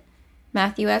put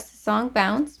Matthew S.'s song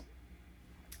Bounce.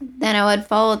 Then I would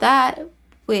follow that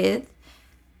with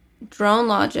Drone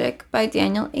Logic by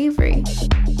Daniel Avery.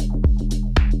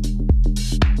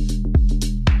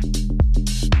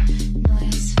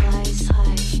 Noise flies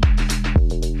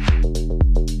high.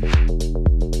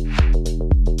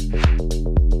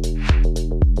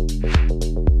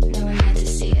 No one got to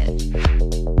see it.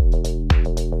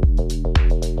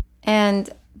 And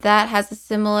that has a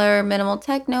similar minimal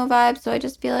techno vibe, so I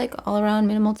just feel like all around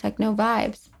minimal techno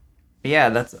vibes. Yeah,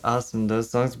 that's awesome. Those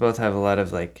songs both have a lot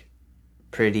of like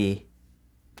pretty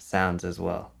sounds as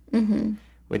well, Mm-hmm.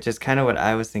 which is kind of what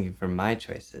I was thinking for my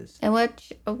choices. And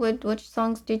which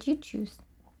songs did you choose?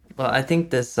 Well, I think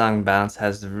this song Bounce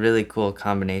has a really cool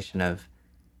combination of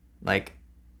like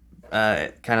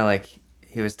kind of like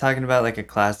he was talking about like a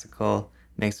classical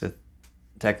mixed with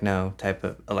techno type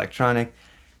of electronic,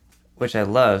 which I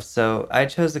love. So I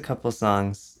chose a couple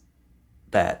songs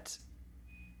that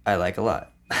I like a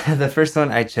lot. The first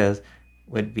one I chose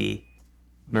would be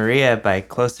Maria by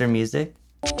Closer Music.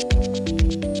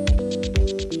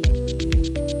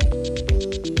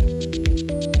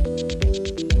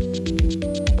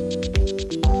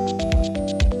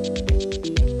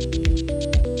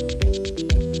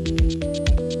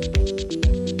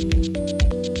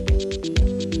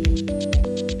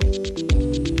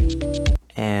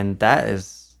 And that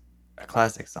is a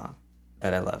classic song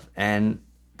that I love. And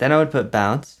then I would put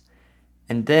Bounce.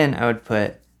 And then I would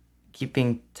put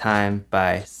Keeping Time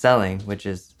by Selling, which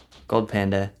is Gold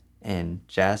Panda and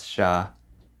Jazz Shaw.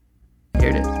 Here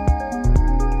it is.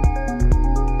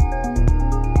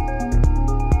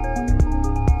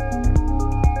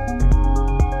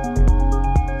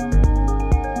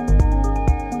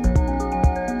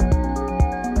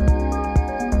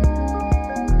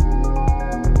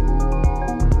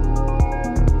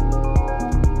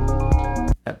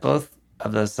 Both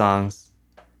of those songs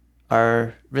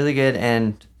are really good,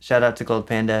 and shout out to Gold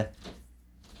Panda.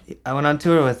 I went on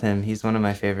tour with him. He's one of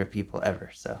my favorite people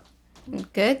ever. So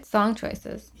Good song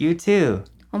choices. you too.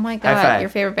 Oh my High god, five. your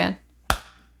favorite band.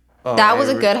 Oh, That was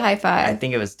a good high I five.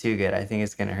 think it was too good. I think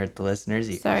it's gonna hurt the listeners'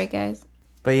 ears. Sorry, guys.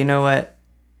 But you know what?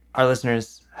 Our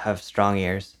listeners have strong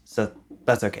ears, so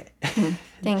that's okay.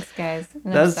 Thanks, guys.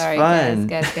 And That I'm was sorry, fun.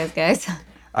 guys.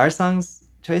 Our songs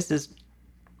choices.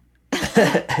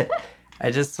 I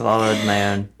just swallowed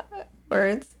my own.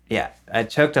 Words. Yeah, I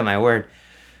choked on my word.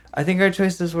 I think our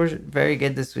choices were very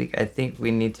good this week. I think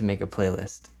we need to make a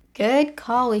playlist. Good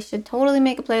call. We should totally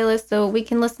make a playlist so we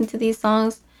can listen to these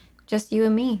songs, just you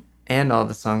and me. And all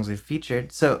the songs we've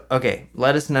featured. So, okay,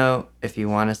 let us know if you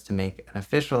want us to make an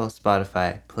official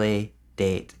Spotify Play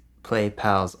Date, Play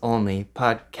Pals Only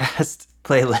podcast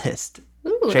playlist. Ooh,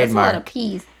 that's a lot Trademark. of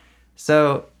P's.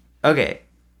 So, okay,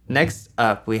 next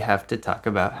up we have to talk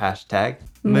about hashtag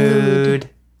Mood. mood.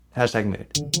 Hashtag mood.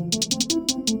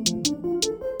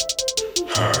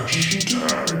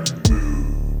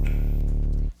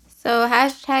 So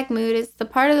hashtag mood is the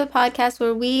part of the podcast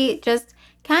where we just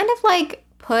kind of like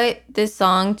put this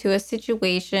song to a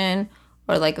situation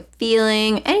or like a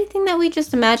feeling, anything that we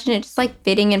just imagine it just like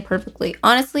fitting in perfectly.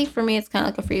 Honestly, for me, it's kind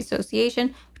of like a free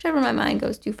association, whichever my mind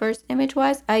goes to first. Image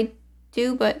wise, I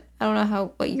do, but I don't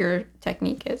know what your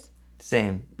technique is.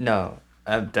 Same. No,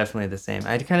 I'm definitely the same.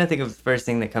 I kind of think of the first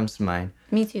thing that comes to mind,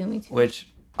 Me too. which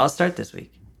I'll start this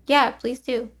week. Yeah, please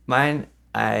do. Mine,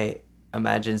 I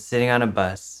imagine sitting on a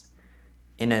bus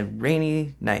in a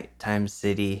rainy nighttime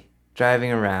city,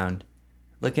 driving around,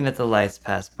 looking at the lights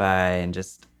pass by, and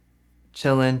just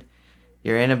chilling.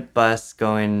 You're in a bus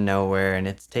going nowhere and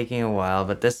it's taking a while,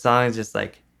 but this song is just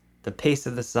like the pace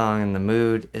of the song and the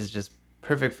mood is just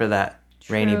perfect for that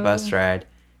rainy bus True. ride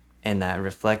and that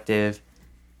reflective,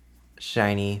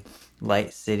 shiny,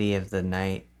 light city of the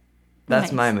night.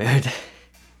 That's my mood.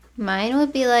 Mine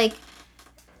would be like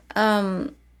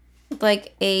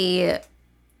a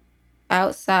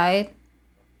outside,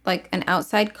 like an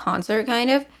outside concert kind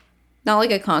of. Not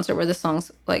like a concert where the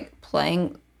song's like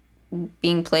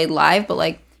being played live, but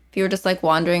like if you were just like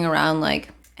wandering around like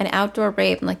an outdoor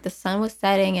rave and like the sun was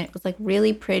setting and it was like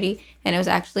really pretty and it was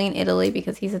actually in Italy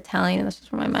because he's Italian and that's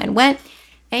just where my mind went.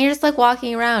 And you're just like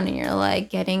walking around and you're like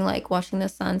getting like watching the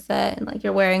sunset and like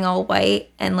you're wearing all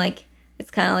white and like it's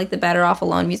kind of like the Better Off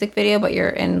Alone music video, but you're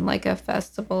in like a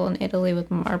festival in Italy with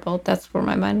marble. That's where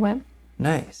my mind went.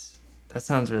 Nice. That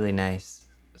sounds really nice,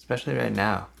 especially right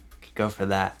now. Could go for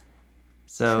that.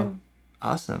 So, True.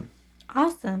 awesome.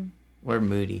 Awesome. We're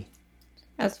moody.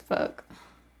 As fuck.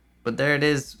 But there it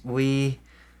is. We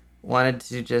wanted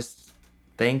to just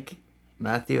thank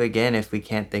Matthew again, if we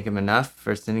can't thank him enough,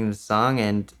 for singing the song.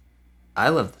 And I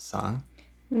love the song.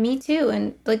 Me too.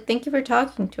 And like, thank you for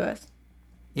talking to us.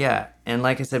 Yeah. And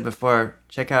like I said before,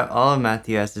 check out all of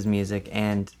Matthew S.'s music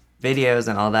and videos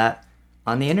and all that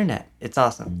on the internet. It's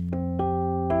awesome.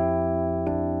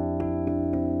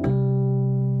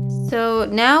 So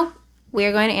now we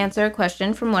are going to answer a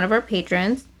question from one of our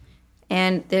patrons.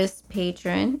 And this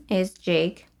patron is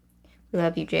Jake. We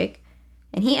love you, Jake.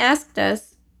 And he asked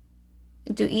us,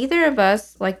 do either of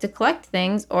us like to collect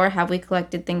things or have we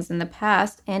collected things in the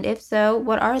past? And if so,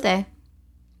 what are they?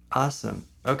 Awesome.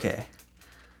 Okay.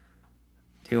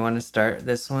 Do you want to start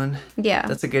this one? Yeah.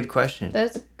 That's a good question.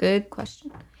 That's a good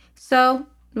question. So,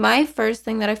 my first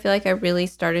thing that I feel like I really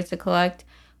started to collect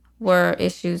were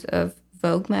issues of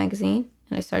Vogue magazine.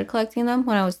 And I started collecting them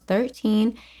when I was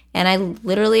 13. And I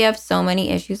literally have so many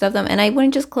issues of them. And I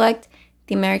wouldn't just collect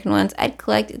the American ones, I'd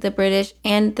collect the British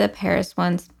and the Paris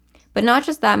ones. But not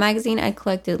just that magazine, I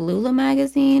collected Lula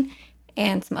magazine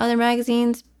and some other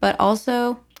magazines, but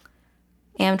also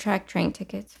Amtrak train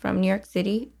tickets from New York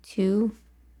City to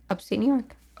upstate New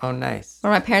York, Oh, nice.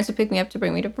 where my parents would pick me up to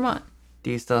bring me to Vermont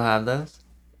Do you still have those?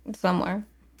 somewhere.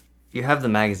 You have the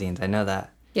magazines. I know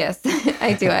that. Yes,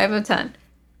 I do. I have a ton.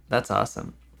 That's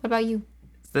awesome. What about you?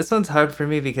 This one's hard for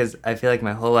me because I feel like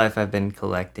my whole life I've been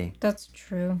collecting. That's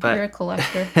true. But- You're a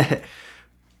collector.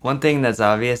 One thing that's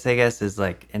obvious, I guess, is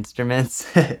like instruments.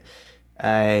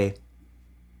 At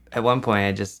one point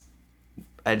I just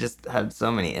had so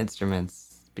many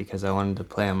instruments because I wanted to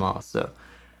play them all. So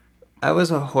I was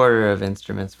a hoarder of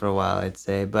instruments for a while, I'd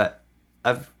say, but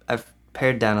I've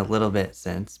pared down a little bit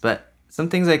since. But some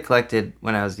things I collected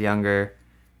when I was younger,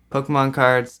 Pokemon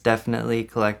cards, definitely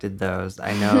collected those.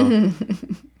 I know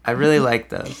I really like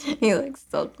those. You like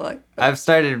still collect. I've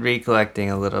started recollecting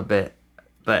a little bit,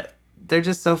 but they're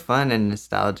just so fun and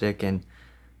nostalgic. And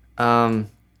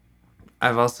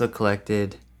I've also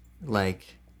collected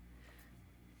like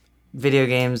video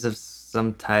games of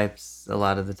some types a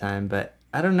lot of the time, but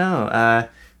I don't know. I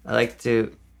like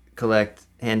to collect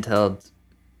handheld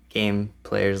game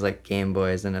players like Game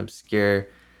Boys and obscure,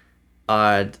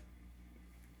 odd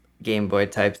Game Boy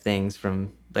type things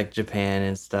from like Japan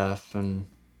and stuff. And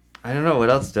I don't know, what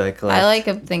else do I collect? I like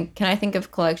can I think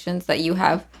of collections that you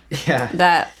have Yeah.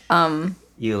 that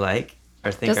You like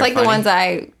or think just are like the funny?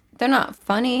 ones they're not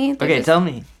funny. They're Okay, just- tell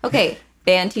me. Okay,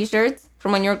 band t-shirts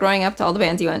from when you were growing up to all the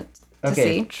bands you went to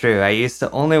Okay, see. true. I used to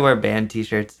only wear band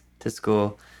t-shirts to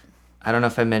school. I don't know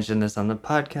if I mentioned this on the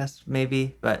podcast,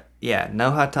 maybe, but yeah, no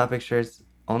Hot Topic shirts,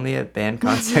 only at band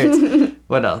concerts.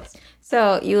 What else?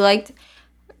 So you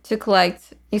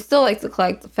still like to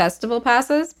collect festival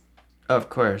passes? Of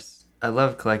course. I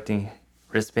love collecting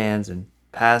wristbands and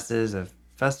passes of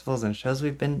festivals and shows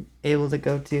we've been able to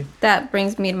go to. That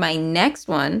brings me to my next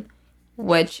one,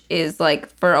 which is like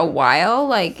for a while,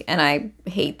 like, and I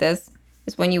hate this,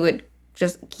 is when you would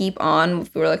just keep on,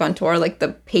 if we were like on tour, like the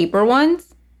paper ones.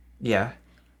 Yeah,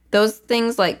 Those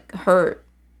things like hurt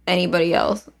anybody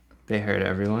else. they hurt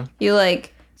everyone. You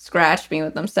like scratched me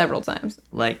with them several times.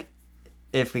 Like,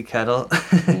 if we cuddle.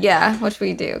 Yeah, which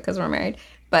we do because we're married.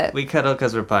 But We cuddle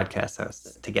because we're podcast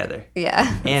hosts together. yeah.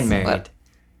 And that's married. what-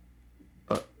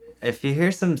 If you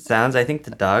hear some sounds, I think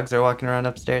the dogs are walking around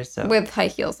upstairs. So with high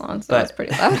heels on, so But- it's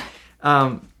pretty loud.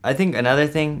 I think another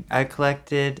thing I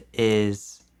collected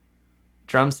is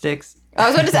drumsticks. I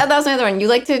was going to say, that was another one. You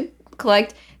like to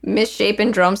collect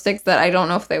misshapen drumsticks that I don't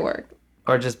know if they work.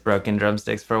 Or just broken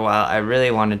drumsticks for a while. I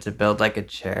really wanted to build like a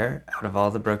chair out of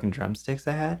all the broken drumsticks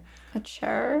I had. A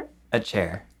chair? A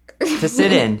chair. to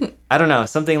sit in. I don't know,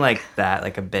 something like that,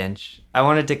 like a bench. I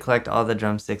wanted to collect all the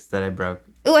drumsticks that I broke.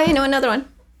 Oh, I know another one.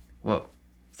 Whoa.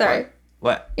 Sorry.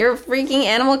 What? Your freaking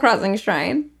Animal Crossing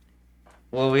shrine.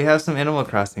 Well, we have some Animal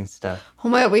Crossing stuff. Oh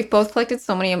my god, we've both collected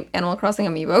so many Animal Crossing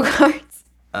amiibo cards.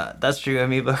 That's true,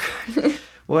 amiibo.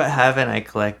 What haven't I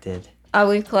collected?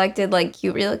 We've collected like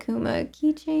cute Rilakkuma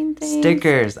keychain things.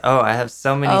 Stickers. Oh, I have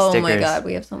so many Oh stickers. my god,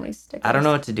 we have so many stickers. I don't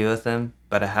know what to do with them,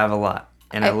 but I have a lot.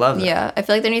 And I love them. Yeah, I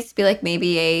feel like there needs to be like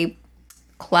maybe a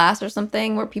class or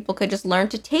something where people could just learn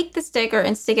to take the sticker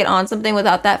and stick it on something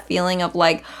without that feeling of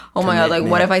like, oh my god, like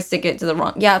what Commitment. if I stick it to the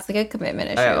wrong? Yeah, it's like a commitment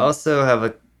issue. I also have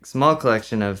a small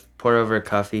collection of pour over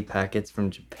coffee packets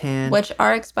from Japan. Which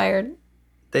are expired.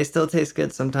 They still taste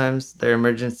good sometimes. They're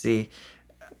emergency.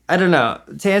 I don't know.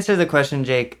 To answer the question,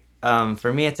 Jake,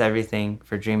 for me it's everything.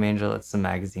 For Dream Angel, it's some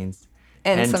magazines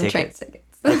And some train tickets.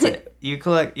 tickets. That's it. You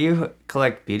collect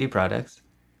beauty products.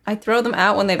 I throw them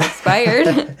out when they've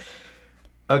expired.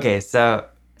 Okay, so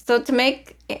So to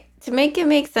make it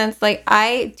make sense, like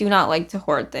I do not like to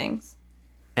hoard things.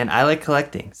 and I like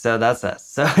collecting, so that's us.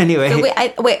 So anyway, So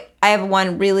wait, I have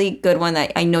one really good one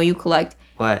that I know you collect.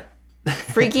 what?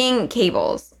 Freaking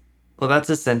cables. Well, that's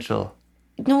essential.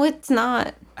 No, it's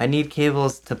not. I need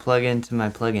cables to plug into my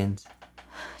plugins.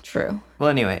 True. Well,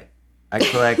 anyway, I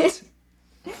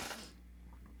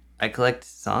collect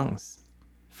songs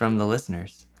from the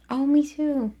listeners. Oh, me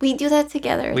too. We do that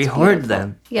together. We It's hoard beautiful.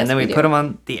 them, Yes, and then we do. put them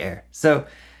on the air. So,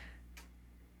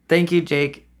 thank you,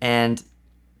 Jake, and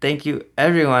thank you,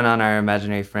 everyone on our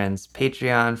Imaginary Friends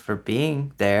Patreon for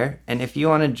being there. And if you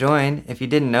want to join, if you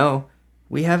didn't know,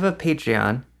 we have a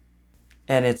Patreon,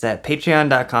 and it's at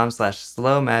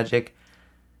patreon.com/slowmagic.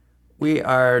 We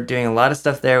are doing a lot of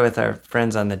stuff there with our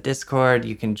friends on the Discord.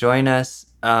 You can join us.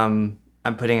 I'm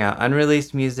putting out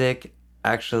unreleased music,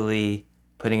 actually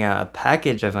putting out a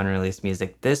package of unreleased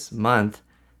music this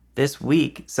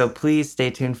week. So please stay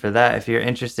tuned for that if you're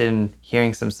interested in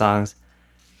hearing some songs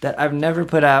that I've never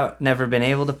put out, never been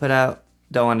able to put out,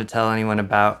 don't want to tell anyone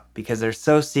about because they're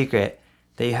so secret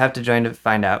that you have to join to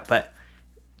find out. But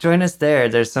join us there.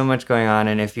 There's so much going on.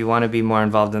 And if you want to be more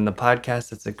involved in the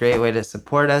podcast, it's a great way to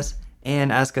support us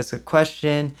and ask us a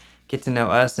question, get to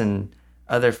know us and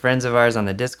other friends of ours on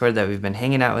the Discord that we've been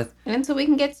hanging out with. And so we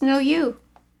can get to know you.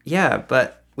 Yeah,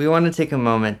 but we want to take a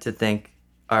moment to thank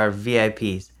our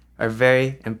VIPs, our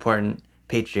very important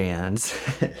Patreons.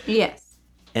 Yes.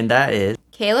 And that is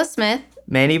Kayla Smith,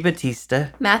 Manny Batista,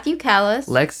 Matthew Callis,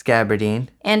 Lex Gabardine,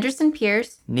 Anderson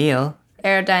Pierce, Neil,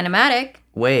 Aerodynamatic,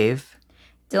 Wave,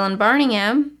 Dylan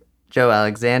Barningham, Joe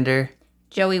Alexander,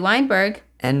 Joey Weinberg,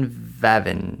 and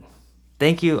Vavin.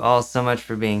 Thank you all so much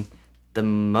for being the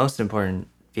most important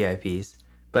VIPs,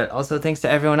 but also thanks to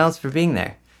everyone else for being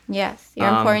there. Yes, you're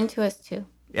Um, important to us too.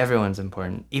 Everyone's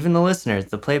important. Even the listeners,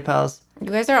 the Play Pals,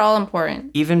 You guys are all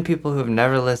important. even people who've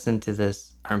never listened to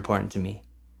this are important to me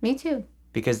Me too.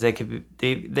 because they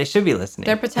should be listening.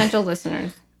 They're potential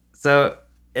listeners. So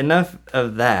enough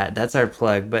of that. That's our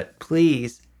plug. But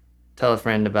please tell a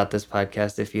friend about this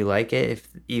podcast if you like it. If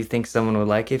you think someone would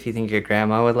like it, if you think your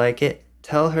grandma would like it,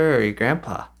 tell her or your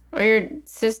grandpa. Or your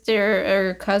sister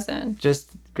or cousin.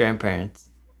 Just grandparents.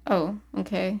 Oh,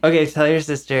 okay. Okay, tell your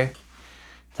sister,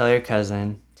 tell your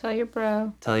cousin, Tell your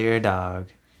bro. tell your dog.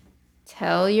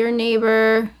 Tell your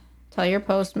neighbor. Tell your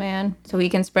postman so he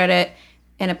can spread it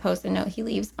in a post-it note he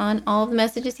leaves on all the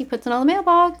messages he puts in all the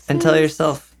mailboxes. And tell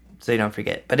yourself so you don't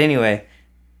forget. But anyway,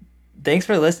 thanks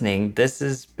for listening. This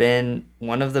has been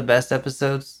one of the best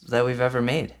episodes that we've ever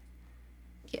made.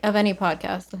 Of any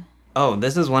podcast. Oh,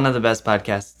 this is one of the best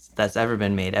podcasts that's ever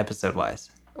been made, episode-wise.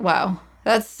 Wow.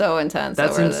 That's so intense.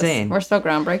 That's over this. insane. We're so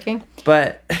groundbreaking.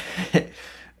 But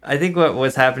I think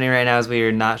what's happening right now is we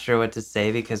are not sure what to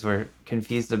say because we're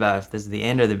confused about if this is the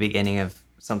end or the beginning of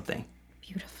something.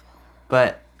 Beautiful.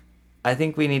 But I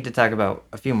think we need to talk about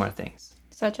a few more things.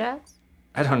 Such as?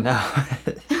 I don't know.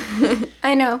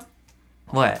 I know.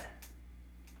 What?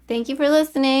 Thank you for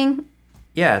listening.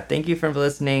 Yeah, thank you for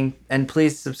listening. And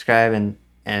please subscribe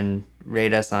and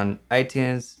rate us on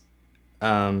iTunes.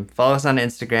 Follow us on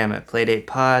Instagram at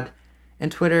PlaydatePod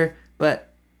and Twitter.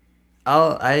 But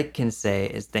all I can say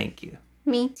is thank you.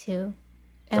 Me too.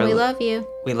 And For we li- love you.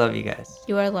 We love you guys.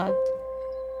 You are loved.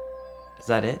 Is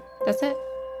that it? That's it.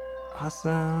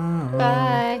 Awesome.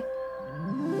 Bye.